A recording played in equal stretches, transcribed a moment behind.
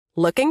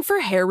Looking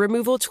for hair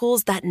removal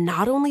tools that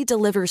not only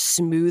deliver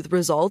smooth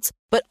results,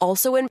 but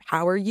also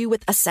empower you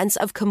with a sense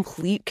of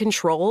complete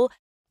control?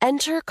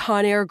 Enter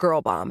Conair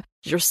Girl Bomb,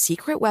 your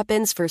secret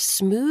weapons for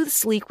smooth,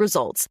 sleek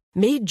results,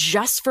 made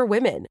just for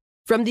women.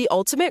 From the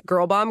ultimate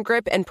Girl Bomb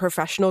grip and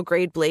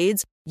professional-grade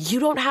blades, you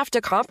don't have to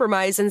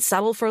compromise and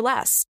settle for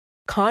less.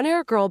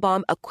 Conair Girl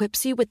Bomb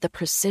equips you with the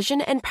precision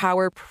and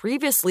power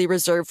previously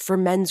reserved for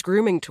men's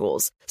grooming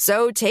tools.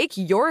 So take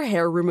your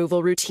hair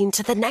removal routine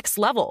to the next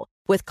level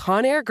with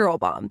Conair Girl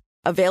Bomb.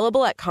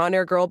 Available at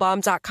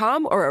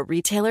ConairGirlBomb.com or a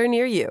retailer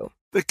near you.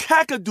 The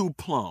Kakadu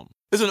plum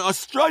is an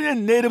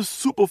Australian native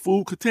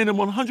superfood containing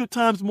 100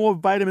 times more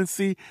vitamin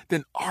C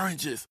than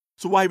oranges.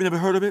 So why have you never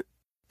heard of it?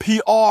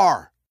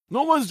 PR.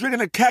 No one's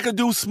drinking a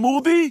Kakadu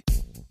smoothie?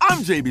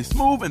 I'm JB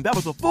Smoove, and that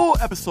was a full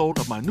episode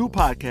of my new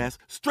podcast,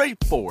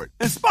 Straightforward,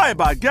 inspired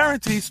by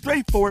guaranteed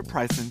straightforward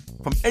pricing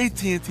from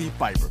AT&T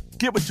Fiber.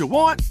 Get what you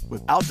want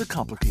without the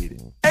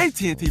complicated.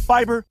 AT&T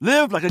Fiber,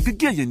 live like a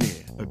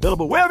gigillionaire.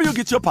 Available wherever you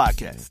get your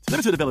podcasts.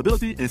 Limited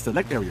availability in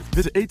select areas.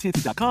 Visit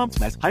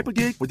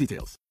AT&T.com/hypergig for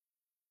details.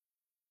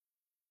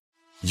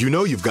 You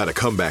know you've got a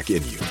comeback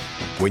in you.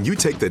 When you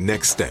take the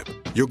next step,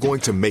 you're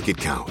going to make it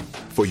count.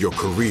 For your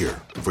career,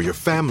 for your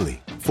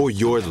family, for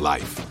your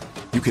life.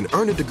 You can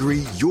earn a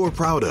degree you're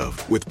proud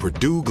of with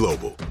Purdue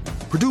Global.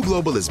 Purdue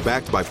Global is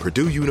backed by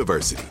Purdue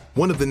University,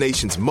 one of the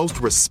nation's most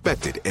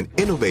respected and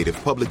innovative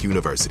public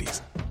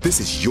universities.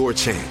 This is your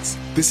chance.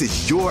 This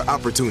is your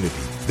opportunity.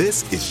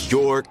 This is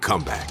your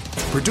comeback.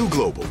 Purdue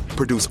Global,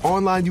 Purdue's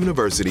online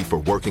university for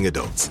working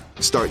adults.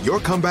 Start your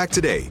comeback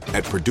today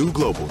at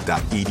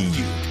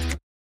purdueglobal.edu.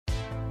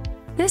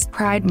 This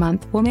Pride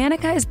Month,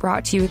 Womanica is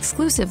brought to you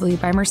exclusively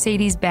by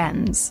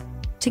Mercedes-Benz.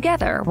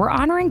 Together, we're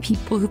honoring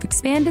people who've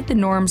expanded the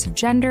norms of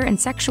gender and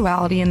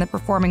sexuality in the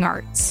performing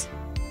arts.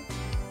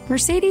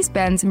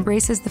 Mercedes-Benz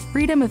embraces the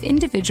freedom of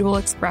individual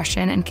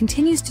expression and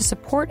continues to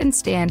support and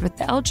stand with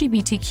the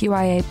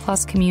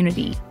LGBTQIA+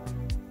 community.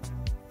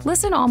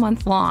 Listen all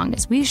month long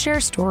as we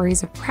share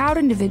stories of proud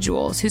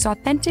individuals whose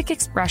authentic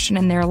expression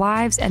in their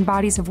lives and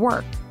bodies of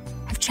work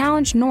have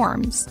challenged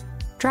norms,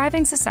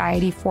 driving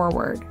society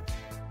forward.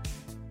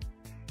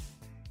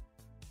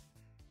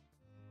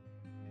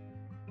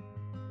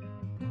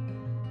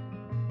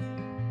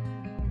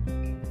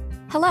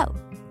 Hello.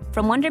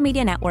 From Wonder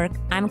Media Network,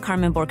 I'm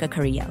Carmen Borca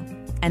Carrillo,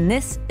 and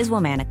this is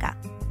Womanica.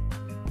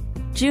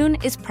 June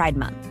is Pride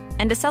Month,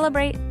 and to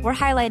celebrate, we're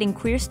highlighting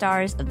queer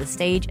stars of the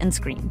stage and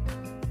screen.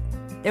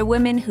 They're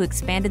women who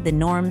expanded the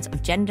norms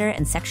of gender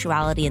and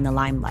sexuality in the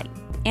limelight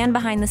and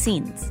behind the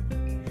scenes.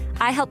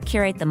 I helped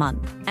curate the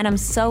month, and I'm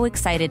so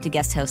excited to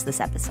guest host this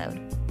episode.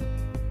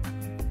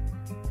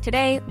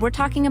 Today, we're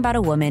talking about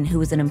a woman who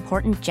was an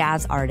important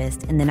jazz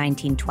artist in the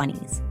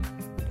 1920s.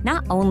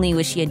 Not only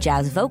was she a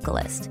jazz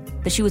vocalist,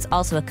 but she was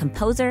also a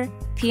composer,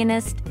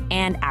 pianist,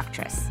 and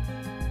actress.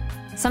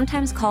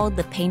 Sometimes called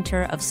the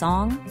painter of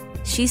song,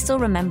 she's still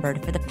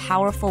remembered for the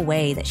powerful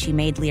way that she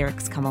made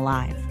lyrics come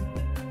alive.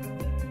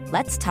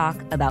 Let's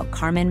talk about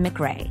Carmen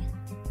McRae.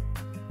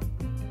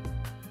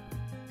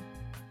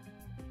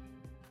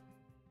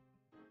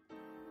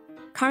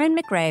 Carmen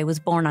McRae was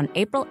born on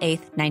April 8,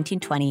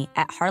 1920,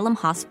 at Harlem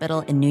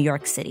Hospital in New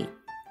York City.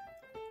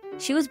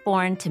 She was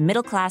born to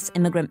middle-class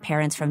immigrant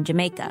parents from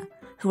Jamaica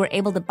who were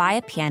able to buy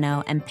a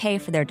piano and pay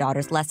for their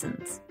daughter's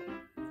lessons.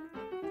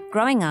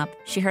 Growing up,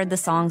 she heard the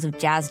songs of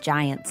jazz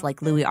giants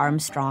like Louis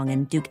Armstrong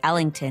and Duke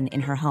Ellington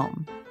in her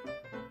home.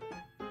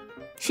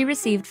 She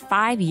received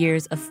 5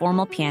 years of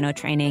formal piano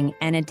training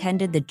and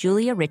attended the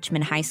Julia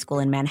Richmond High School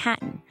in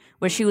Manhattan,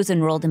 where she was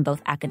enrolled in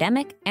both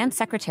academic and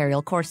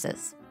secretarial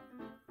courses.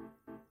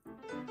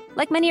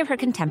 Like many of her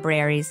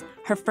contemporaries,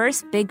 her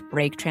first big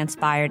break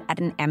transpired at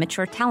an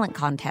amateur talent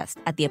contest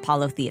at the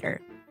Apollo Theater.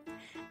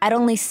 At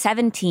only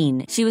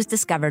 17, she was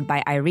discovered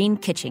by Irene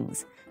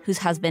Kitchings, whose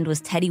husband was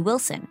Teddy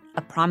Wilson,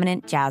 a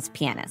prominent jazz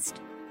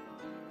pianist.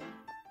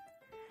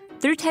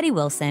 Through Teddy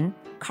Wilson,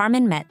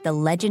 Carmen met the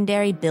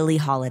legendary Billie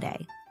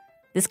Holiday.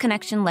 This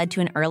connection led to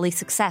an early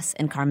success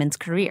in Carmen's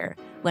career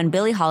when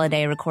Billie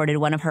Holiday recorded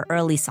one of her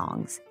early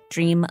songs,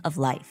 Dream of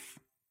Life.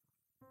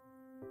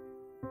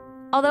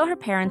 Although her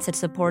parents had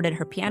supported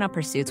her piano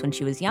pursuits when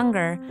she was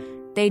younger,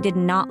 they did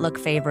not look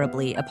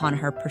favorably upon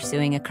her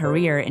pursuing a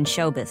career in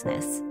show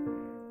business.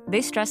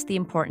 They stressed the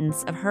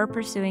importance of her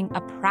pursuing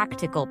a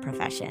practical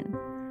profession.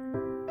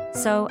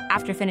 So,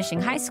 after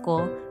finishing high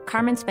school,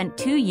 Carmen spent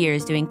 2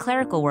 years doing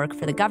clerical work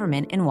for the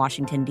government in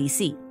Washington,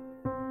 D.C.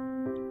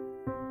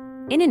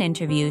 In an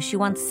interview, she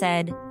once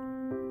said,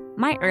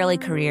 "My early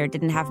career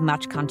didn't have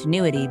much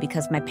continuity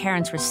because my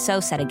parents were so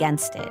set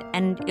against it,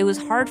 and it was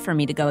hard for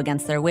me to go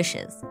against their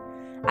wishes.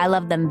 I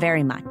loved them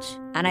very much,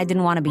 and I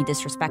didn't want to be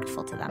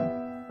disrespectful to them."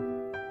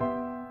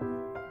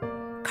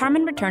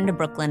 Carmen returned to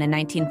Brooklyn in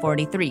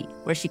 1943,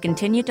 where she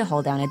continued to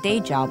hold down a day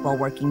job while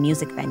working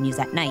music venues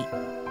at night.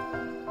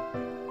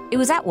 It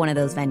was at one of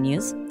those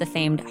venues, the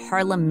famed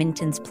Harlem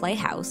Minton's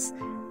Playhouse,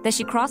 that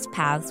she crossed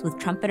paths with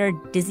trumpeter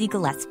Dizzy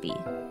Gillespie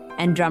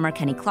and drummer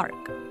Kenny Clark.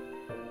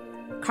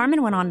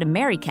 Carmen went on to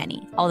marry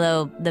Kenny,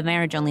 although the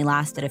marriage only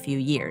lasted a few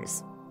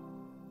years.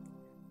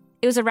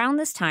 It was around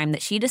this time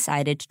that she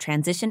decided to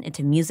transition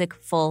into music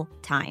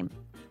full-time.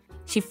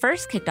 She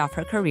first kicked off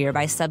her career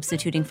by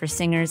substituting for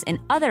singers in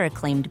other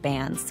acclaimed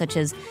bands such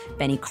as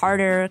Benny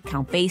Carter,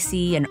 Count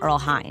Basie, and Earl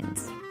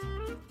Hines.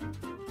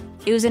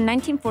 It was in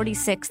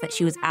 1946 that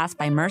she was asked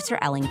by Mercer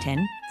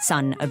Ellington,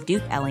 son of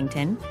Duke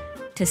Ellington,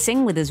 to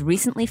sing with his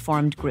recently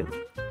formed group.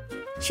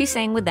 She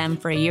sang with them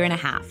for a year and a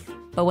half,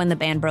 but when the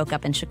band broke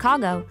up in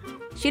Chicago,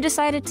 she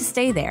decided to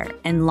stay there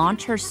and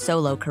launch her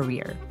solo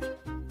career.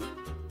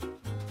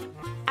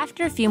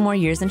 After a few more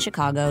years in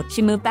Chicago,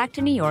 she moved back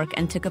to New York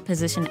and took a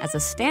position as a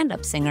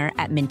stand-up singer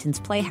at Minton's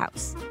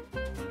Playhouse.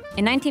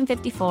 In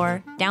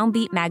 1954,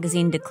 Downbeat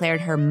magazine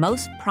declared her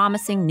most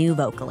promising new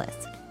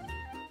vocalist.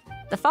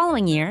 The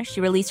following year,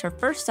 she released her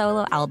first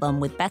solo album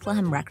with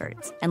Bethlehem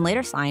Records and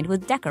later signed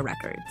with Decca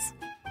Records.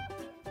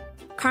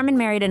 Carmen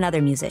married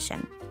another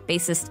musician,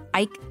 bassist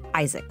Ike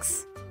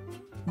Isaacs,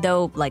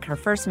 though, like her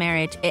first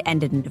marriage, it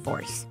ended in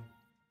divorce.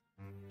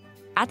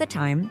 At the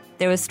time,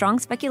 there was strong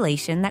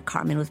speculation that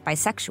Carmen was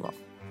bisexual.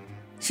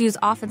 She was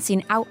often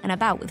seen out and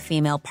about with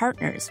female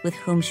partners with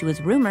whom she was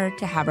rumored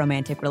to have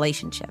romantic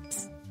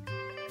relationships.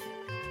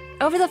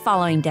 Over the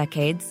following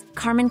decades,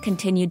 Carmen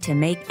continued to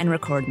make and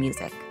record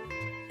music.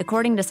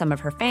 According to some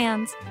of her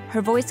fans,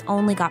 her voice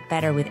only got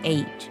better with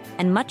age,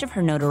 and much of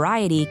her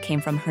notoriety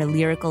came from her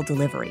lyrical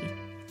delivery.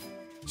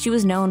 She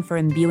was known for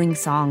imbuing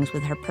songs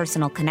with her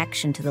personal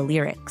connection to the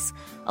lyrics,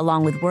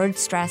 along with word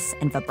stress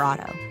and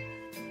vibrato.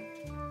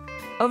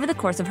 Over the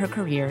course of her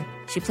career,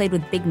 she played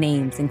with big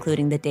names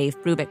including the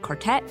Dave Brubeck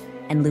Quartet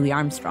and Louis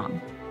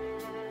Armstrong.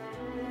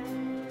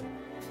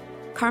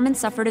 Carmen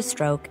suffered a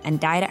stroke and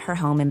died at her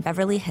home in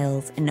Beverly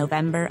Hills in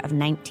November of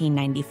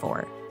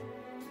 1994.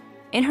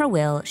 In her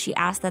will, she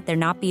asked that there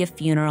not be a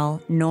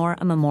funeral nor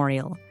a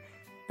memorial,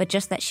 but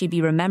just that she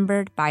be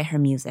remembered by her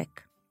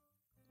music.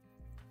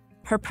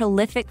 Her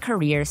prolific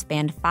career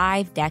spanned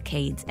 5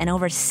 decades and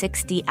over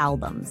 60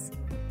 albums.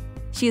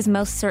 She is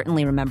most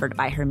certainly remembered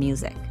by her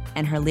music,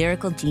 and her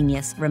lyrical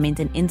genius remains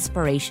an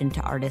inspiration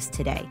to artists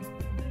today.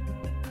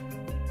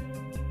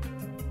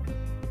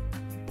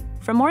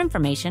 For more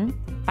information,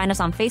 find us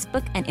on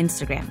Facebook and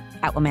Instagram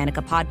at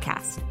Womanica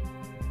Podcast.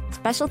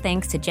 Special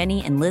thanks to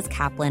Jenny and Liz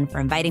Kaplan for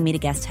inviting me to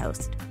guest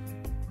host.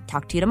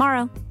 Talk to you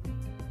tomorrow.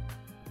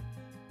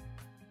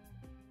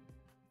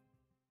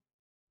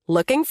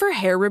 Looking for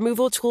hair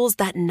removal tools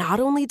that not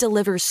only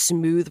deliver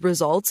smooth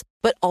results,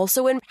 but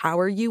also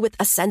empower you with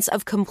a sense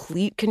of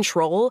complete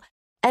control?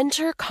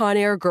 Enter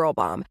Conair Girl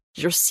Bomb,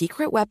 your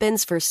secret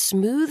weapons for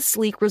smooth,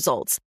 sleek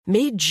results,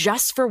 made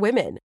just for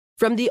women.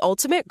 From the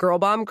ultimate Girl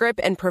Bomb grip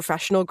and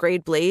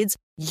professional-grade blades,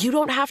 you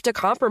don't have to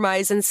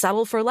compromise and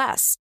settle for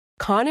less.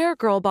 Conair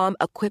Girl Bomb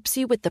equips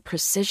you with the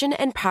precision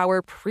and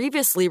power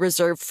previously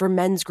reserved for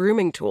men's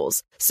grooming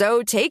tools.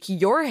 So take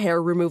your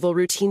hair removal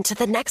routine to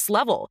the next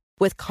level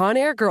with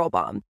Conair Girl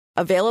Bomb.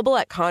 Available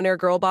at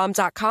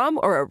ConairGirlBomb.com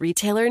or a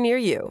retailer near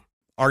you.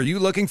 Are you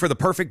looking for the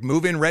perfect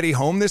move-in ready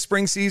home this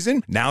spring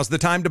season? Now's the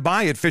time to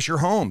buy at Fisher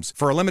Homes.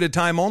 For a limited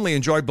time only,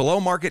 enjoy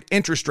below-market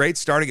interest rates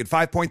starting at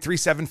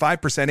 5.375%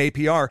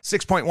 APR,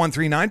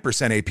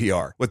 6.139%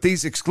 APR. With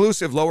these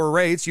exclusive lower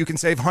rates, you can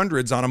save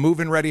hundreds on a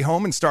move-in ready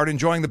home and start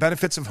enjoying the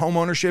benefits of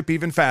homeownership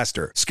even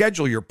faster.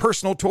 Schedule your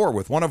personal tour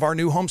with one of our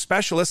new home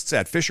specialists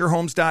at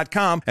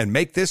FisherHomes.com and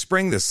make this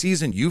spring the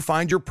season you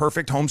find your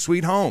perfect home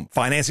sweet home.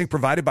 Financing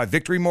provided by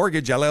Victory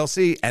Mortgage,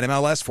 LLC,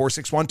 NMLS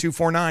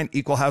 461249,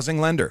 Equal Housing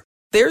Lender.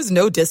 There's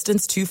no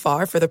distance too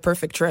far for the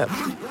perfect trip.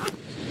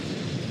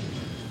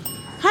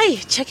 Hi,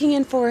 checking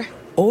in for...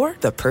 Or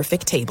the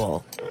perfect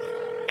table.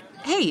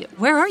 Hey,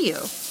 where are you?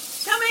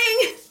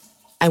 Coming!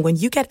 And when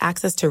you get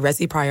access to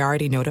Resi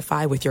Priority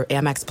Notify with your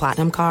Amex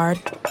Platinum card...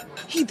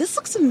 Hey, this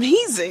looks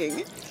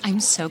amazing! I'm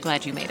so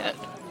glad you made it.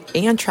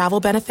 And travel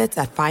benefits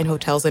at fine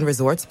hotels and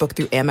resorts booked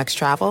through Amex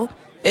Travel,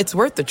 it's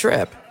worth the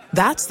trip.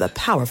 That's the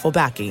powerful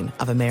backing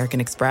of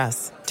American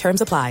Express. Terms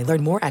apply.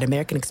 Learn more at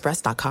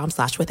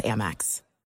americanexpress.com/withAmex.